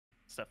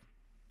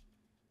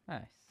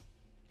Nice.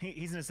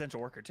 He's an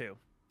essential worker too.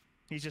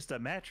 He's just a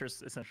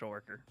mattress essential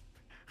worker.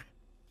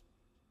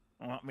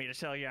 Want me to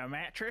sell you a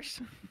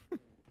mattress?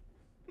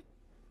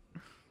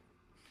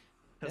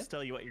 He'll Yeah.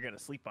 tell you what you're gonna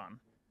sleep on.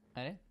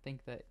 I didn't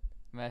think that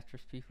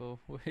mattress people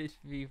would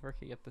be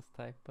working at this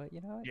time, but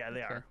you know what? Yeah,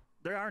 they Okay. are.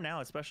 There are now,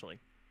 especially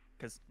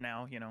because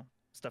now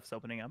stuff's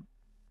opening up.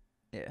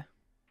 Yeah.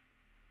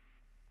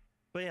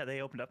 But yeah,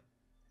 they opened up.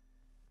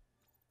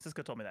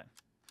 Cisco told me that.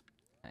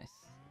 Nice.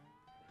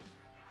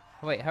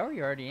 Wait, how are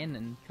you already in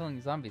and killing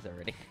zombies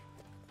already?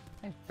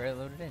 I barely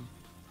loaded in.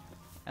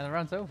 And the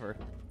round's over.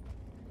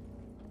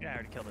 Yeah, I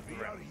already killed it. We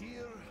are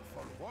here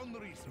for one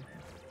reason.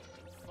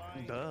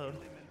 Find Duh.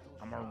 elemental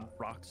I'm a scrap.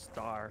 rock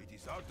star. It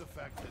is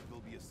artifact that will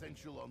be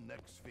essential on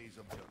next phase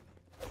of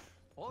journey.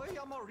 I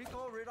am a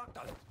Rico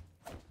Reluctant.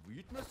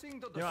 Witnessing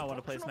the You know, I want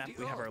to play this map. destruction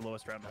We of have the our earth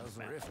lowest round on has this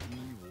map. left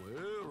me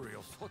weary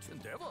of such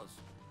endeavors.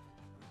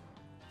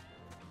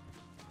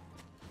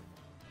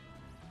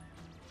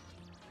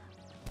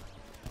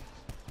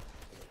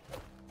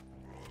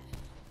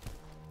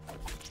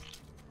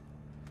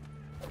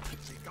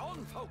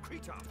 Begone, foul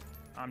creature!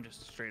 I'm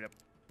just straight up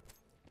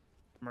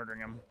murdering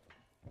him.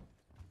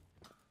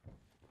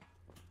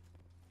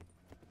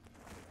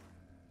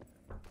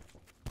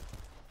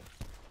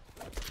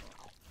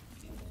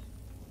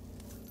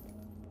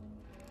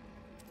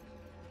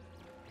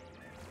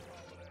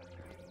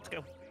 Let's go.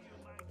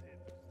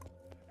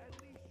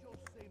 At least show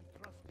same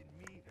trust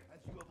in me as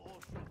you have all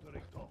shown to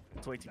Richtofen.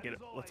 Let's wait to get it.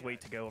 Let's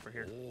wait to go over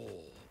here.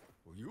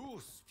 Oh, you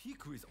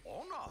speak with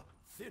honor,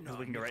 thinner Because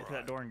we can go right to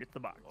that door and get to the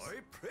box. I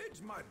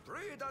pledge my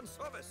bread and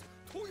service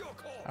to your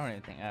cause. I don't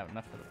even think I have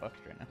enough for the bucks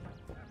right now.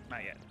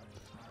 Not yet.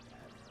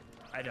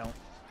 I don't,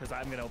 because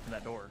I'm gonna open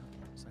that door.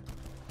 So.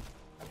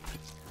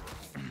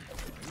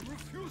 You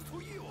refuse to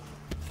yield.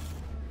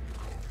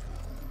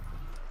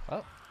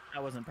 Well,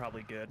 That wasn't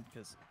probably good,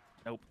 because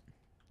nope.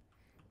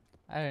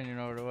 I didn't even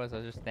know what it was. I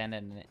was just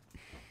standing in it.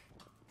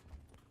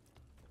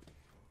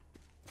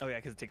 Oh yeah,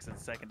 because it takes a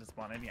second to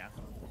spawn in. Yeah.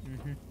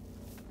 Mm-hmm.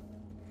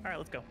 All right,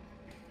 let's go.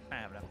 I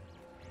have enough.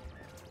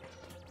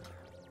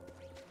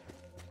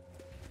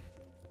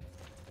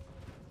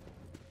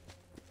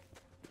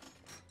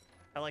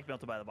 I like Built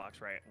to buy the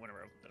box right whenever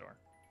I open the door.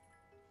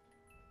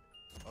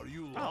 Are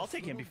you Oh, I'll lost,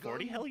 take little MP40.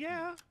 gun? Hell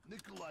yeah.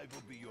 Nikolai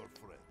will be your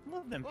friend.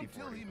 Love them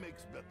Until he MP40.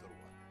 makes better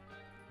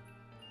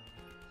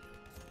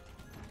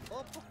one.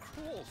 Up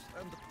close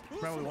and Remember, we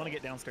want to personal.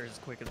 get downstairs as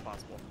quick as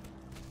possible.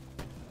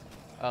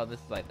 Oh, this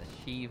is like the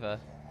Shiva.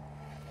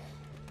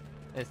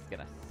 This is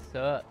gonna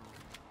suck.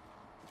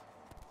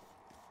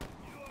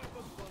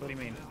 What do you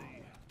mean?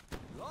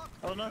 Lock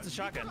Oh no, it's a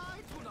shotgun. Nikolai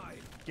tonight.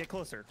 Get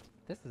closer.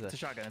 This is It's a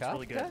shotgun. It's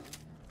really good. shotgun?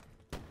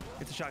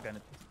 It's a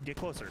shotgun. Get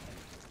closer.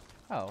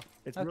 Oh,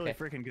 It's okay. really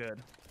freaking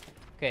good.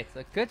 Okay, it's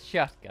a good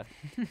shotgun.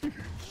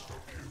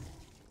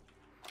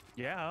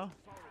 Yeah.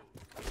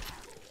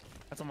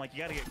 That's I'm like, you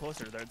gotta get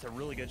closer. There, it's a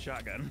really good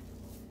shotgun.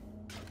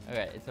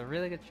 Okay, it's a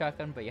really good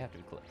shotgun, but you have to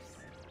be close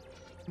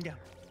Yeah.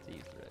 to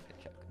use a really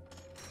good shotgun.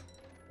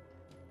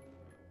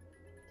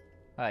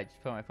 Oh, I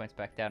just put my points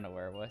back down to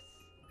where it was.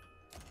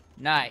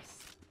 Nice.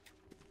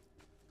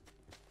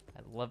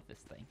 I love this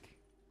thing.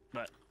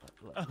 But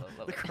Love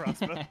the it.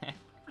 crossbow.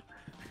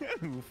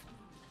 Oof.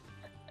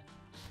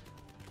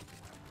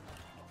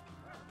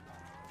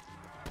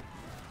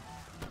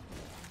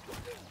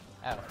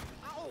 Ow.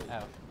 Ow!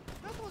 Ow.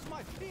 That was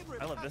my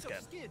favorite I love patch this of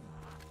gun. skin.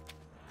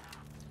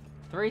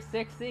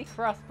 360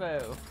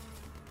 crossbow.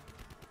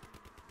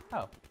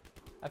 Oh,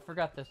 I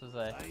forgot this was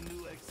a. I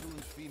knew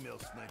excellent female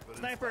sniper. in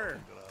Sniper!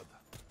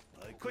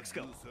 Stalingrad. I could Quick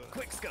scope. use her.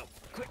 Quick scope.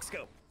 Quick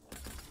scope.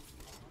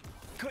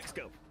 Quick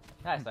scope.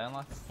 Nice, I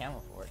unlocked the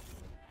camel for it.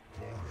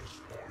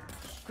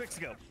 Quick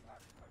scope.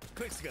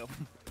 Quick scope.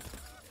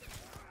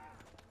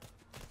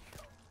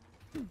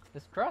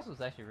 This cross was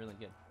actually really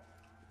good.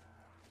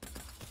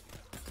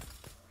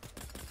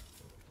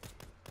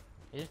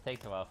 It just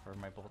takes a while for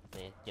my bolt to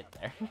get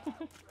there.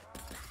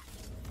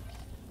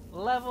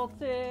 Level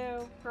 2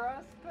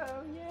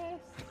 crossbow, yes.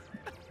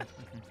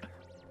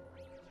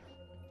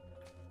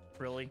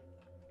 Really?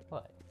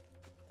 What?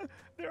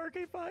 The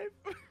RK5?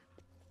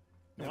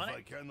 If Want I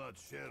it? cannot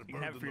share You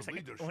can have it for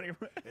burden your of second.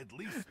 leadership, at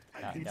least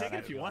I No, can you take it share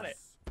if you want it.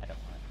 this. I don't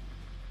want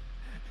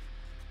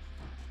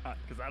it.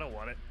 Because I don't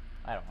want it.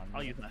 I don't want it.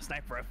 I'll use my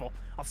sniper rifle.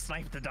 I'll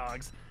snipe the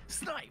dogs.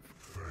 Snipe!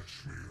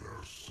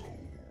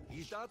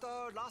 Is that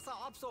Lhasa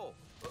Apso?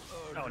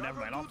 Oh, never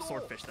mind. I'll Labradoodle?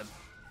 swordfish them.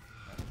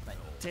 Like,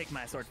 Take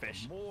my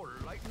swordfish. More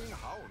lightning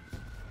hounds.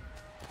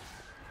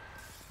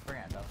 bring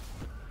it up.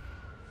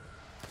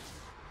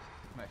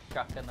 I'm gonna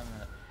shotgun them in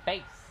the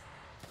face.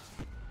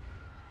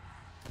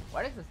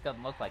 Why does this gun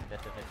look like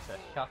this if it's a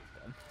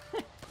shotgun?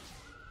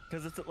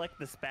 Because it's like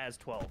the Spaz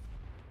 12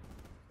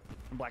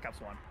 from Black Ops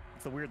 1.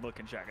 It's a weird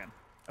looking shotgun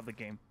of the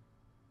game.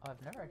 Oh,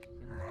 I've never actually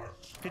seen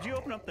this. Could you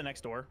open up the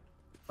next door?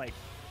 Like,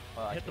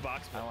 Well, hit the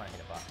box. I don't want to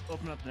hit a box.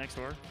 Open up the next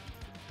door,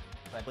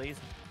 But please.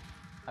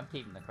 I'm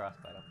keeping the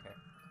crossbow, I don't care.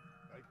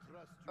 I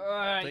trust you.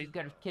 Oh, Please. you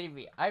gotta be kidding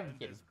me. I'm And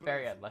getting as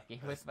very brave unlucky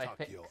as with my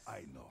picks. Takeo,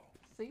 I know.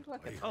 See,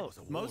 look at I Oh, was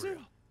a Moser?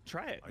 warrior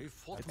Try it. I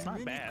fought It's not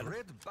many bad.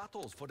 great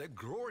battles for the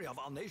glory of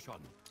our nation,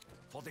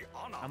 for the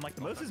honor. I'm like,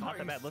 the of most is not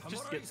that nice bad. Let's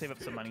just samurai save up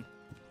some spirit. money.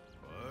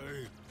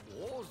 I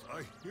was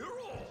a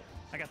hero.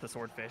 I got the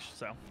swordfish,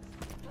 so.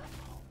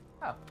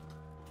 Oh.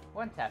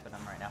 One tapping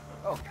him right now.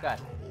 Oh,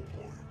 God.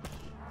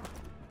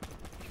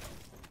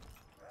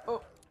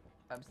 Oh.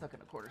 I'm stuck in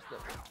a quarter still.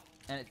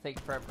 And it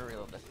takes forever to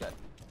reload this gun.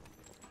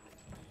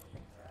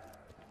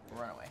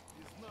 Run away.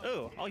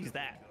 Oh, I'll use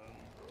that.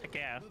 Heck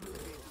yeah.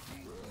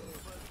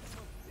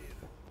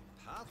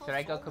 Should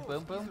I go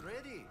kaboom boom? He's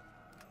ready.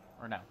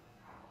 Or no?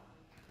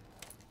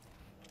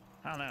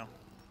 I don't know.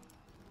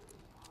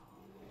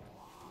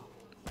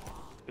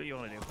 What do you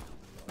want to do?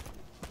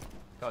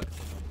 Go.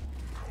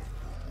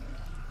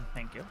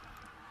 Thank you.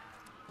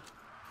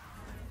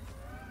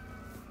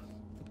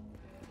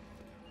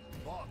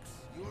 Fox,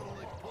 you're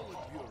like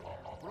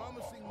Politburo,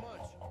 promising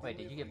much. Wait,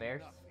 did you get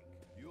bears?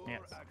 Your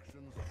Yes.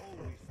 actions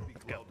always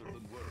speak go. louder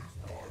than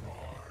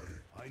words.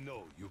 I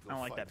know you will I don't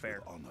like fight that bear.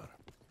 with honor.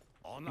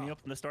 Can Honor you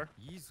open this door?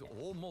 is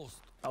almost.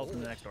 I'll open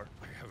the all next door.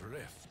 I have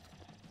left.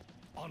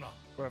 Honor,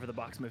 Wherever the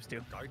box moves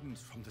to.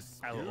 guidance from the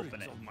I will spirits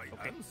open it. of my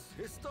Okay.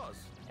 ancestors.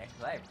 Yeah,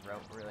 because I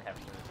really have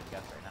really good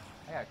guns right now.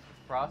 I got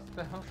a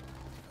crossbow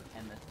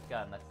and this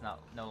gun that's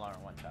no longer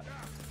one shot.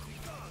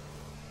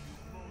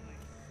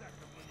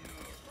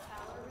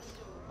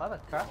 Well, the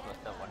crossbow's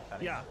still one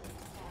shot. Yeah.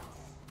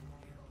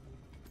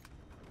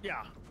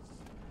 Yeah.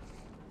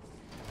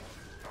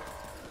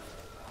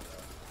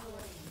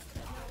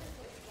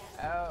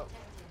 Oh.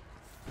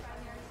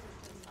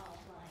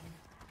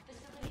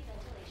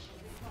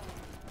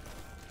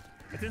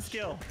 It's in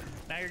skill.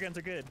 Now your guns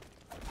are good.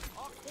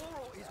 Our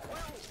quarrel is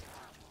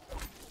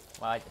well.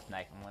 Well, I just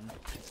knife him when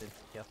it's his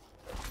kill.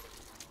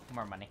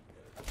 More money.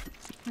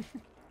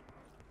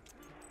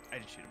 I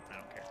just shoot him. I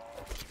don't care.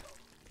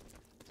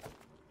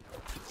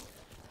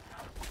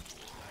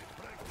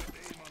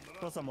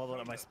 Plus, I'm leveling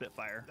up my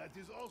Spitfire. That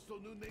is also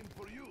new name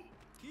for you.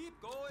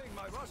 Keep going,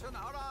 my Russian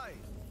ally.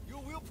 You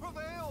will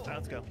prevail. So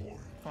let's go.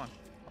 Come on.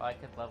 Well, I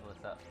could level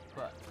this up,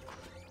 but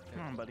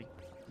Come on, buddy.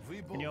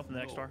 We Can you both open the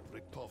next know door?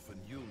 Richtofen,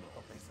 you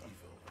know his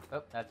evil.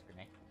 oh, that's a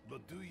grenade.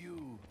 But do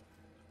you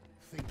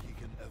think he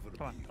can ever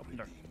Come on, be open the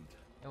door. redeemed?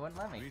 It wouldn't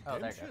let me. Oh,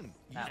 there it goes. Redemption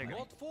Now, is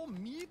not for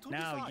me to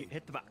Now decide. you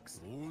hit the box.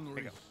 Only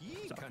There you go.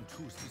 he So, can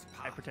choose his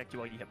path. I protect you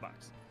while you hit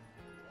box.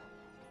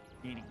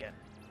 You need again.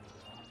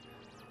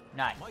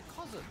 nice. My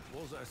cousin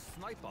was a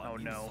sniper. Oh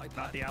in no, Saipan.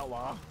 not the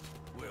outlaw.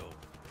 Well,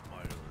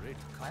 my red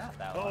Why not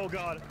that Oh one?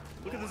 god.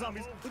 Look at the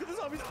zombies. Look at the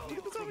zombies. Look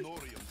at the zombies.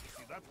 Sonorium,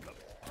 see that coming?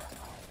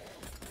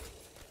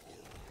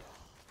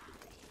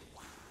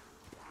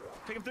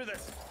 Take him through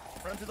this.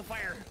 Run through the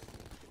fire.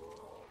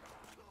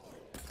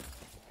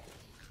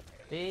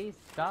 These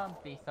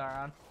zombies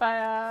are on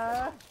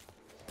fire.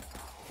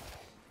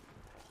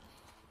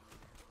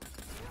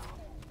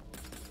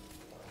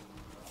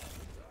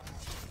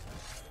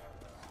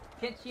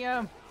 Can't you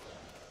him?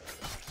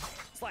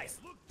 Slice.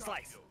 Look,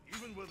 Slice. Tokyo,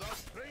 even without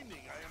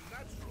training, I am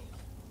natural.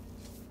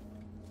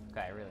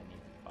 Okay, I really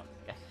need this box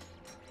again.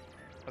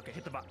 Okay,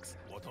 hit the box.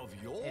 What of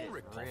your It is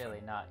Richtofen?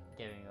 really not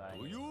giving me what I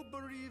Do need. you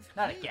believe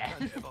Not he again.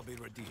 can ever be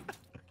redeemed?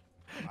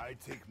 I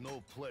take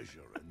no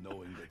pleasure in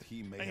knowing that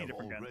he may I need a have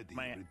different gun. already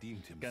My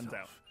redeemed himself. gun's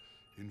out.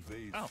 In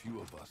ways Oh.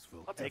 few of us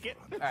will I'll take ever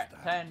it. Alright,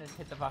 understand. time to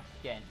hit the box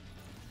again.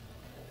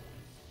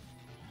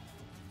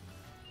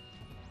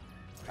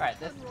 Alright,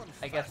 this, Can run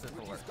I guess fast this will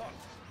with work. his gun.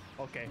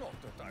 Okay. Not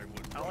that I would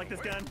I don't run like this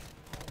away. gun.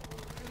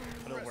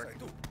 But it'll Yes, work. I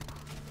do.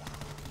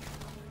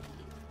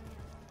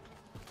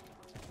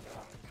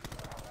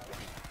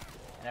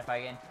 And if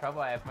I get into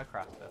trouble, I have my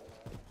crossbow.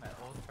 My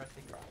old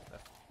trusty crossbow.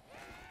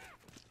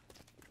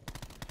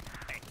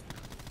 Hey.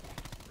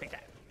 Take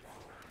that.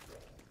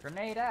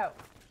 Grenade out!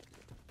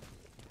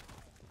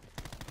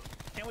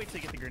 Can't wait to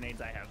get the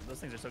grenades I have. Those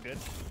things are so good.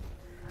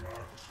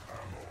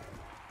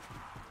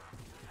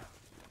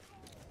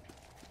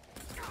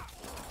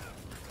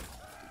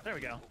 There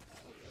we go.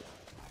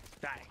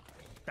 Die.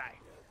 Die.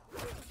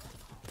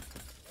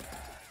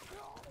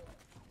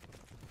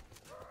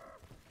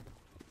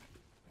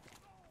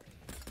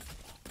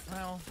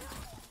 Well,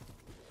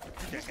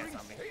 You Jack bring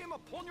on me. shame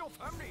upon your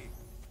family.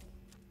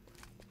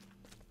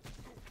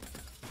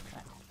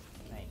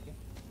 Thank you.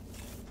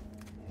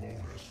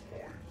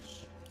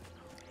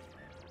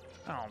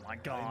 Oh my I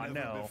god,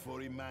 never no.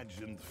 before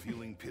imagined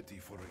feeling pity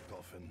for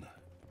Richtofen,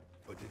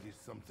 but it is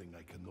something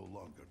I can no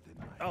longer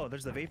deny. Oh,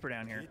 there's the vapor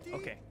down here. Pity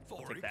Okay, I'll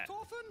for take that.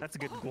 Richtofen? That's a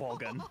good wall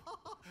gun.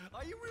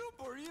 I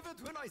will believe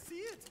it when I see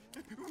it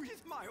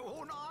with my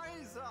own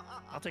eyes.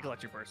 I'll take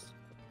electric burst.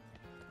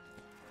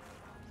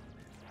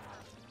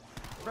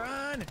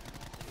 Run!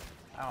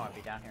 I don't want to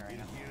be down here right In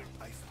now. here,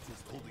 I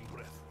suggest holding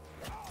breath.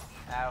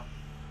 Ow.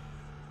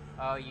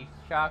 Oh, you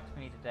shocked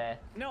me to death.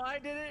 No, I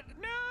did it!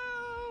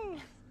 No!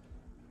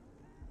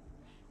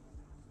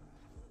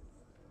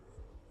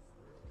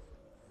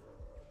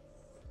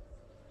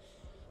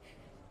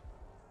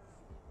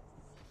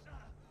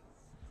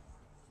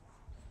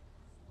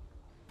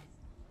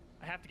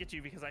 I have to get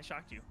you because I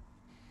shocked you.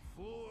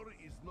 4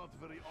 is not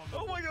very Oh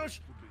honorable my gosh!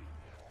 to be.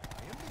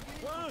 I am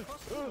beginning to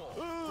trust you more,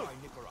 Dry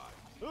Nikolai.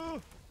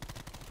 Oh,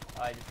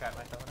 I just trapped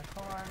myself in a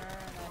corner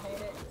and I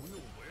hate it.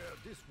 We'll wear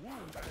this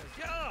wound as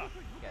Yeah!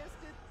 you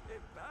guessed it,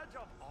 a badge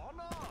of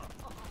honor.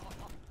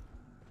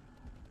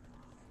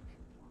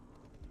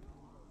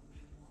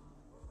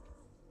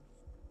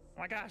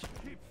 Oh my gosh.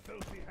 Keep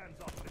filthy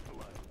hands off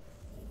Nikolai.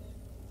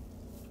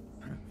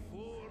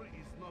 Floor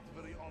is not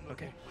very honorable.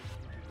 Okay.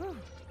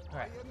 I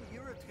Alright. am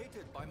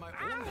irritated by my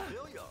own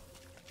failure.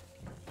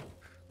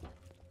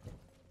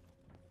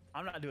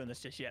 I'm not doing this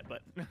just yet,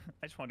 but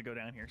I just wanted to go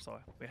down here so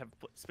we have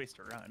space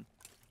to run.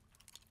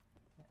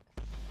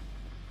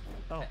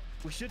 Oh, Okay.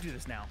 we should do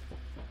this now.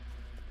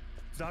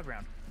 It's dog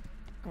round.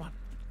 Come on.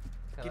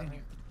 So Get in let me-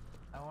 here.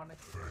 I want to.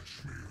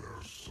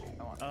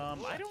 I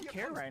want. I don't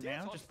care right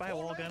now. Just buy a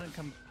wall gun and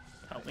come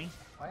help me.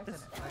 Why isn't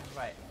this- it?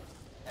 Right.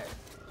 There.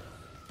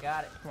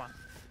 Got it. Come on.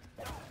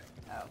 Oh.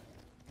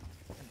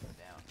 Go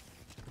down.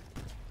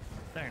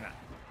 No, you're not.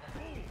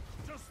 Boom!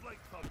 Just like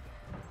thunder.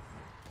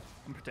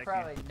 I'm protecting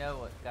Probably you. know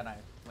what gun I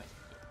went.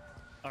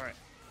 All right.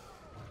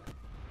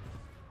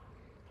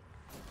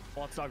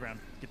 Well, it's dog round.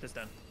 Get this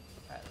done.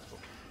 Alright, cool.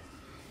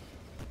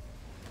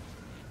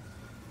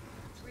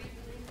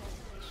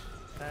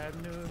 Bad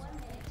news.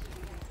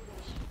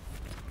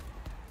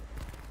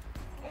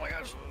 Oh my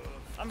gosh.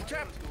 I'm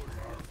trapped.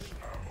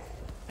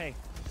 Hey,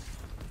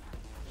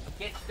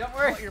 Get, don't pull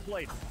worry. out your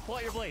blade. Pull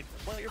out your blade.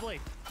 Pull out your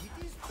blade.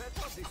 It is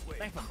better this way.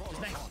 Knife him. Call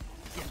Just knife upon. him.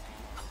 Yeah.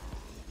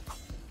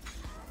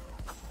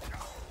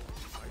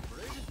 My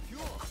blade is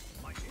pure.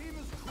 My aim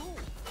is true.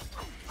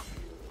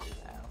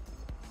 Ow.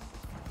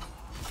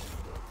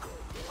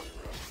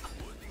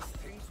 Were these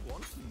things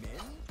once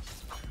men?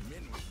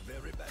 Men with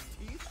very bad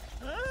teeth?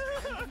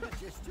 And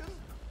indigestion?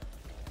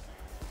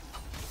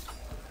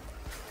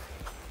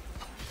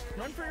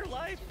 Run for your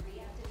life.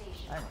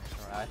 I'm gonna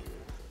try.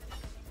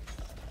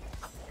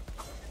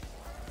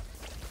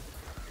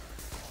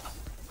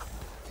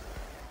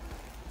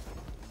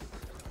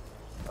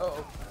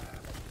 Oh.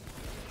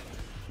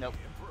 Nope.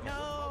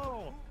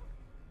 No.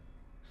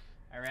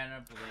 I ran out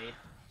of blade.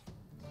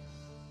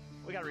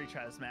 We gotta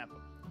retry this map.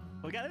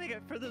 We gotta make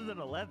it further than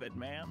 11,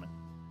 man.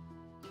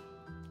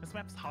 This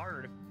map's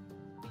hard.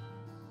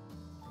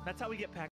 That's how we get past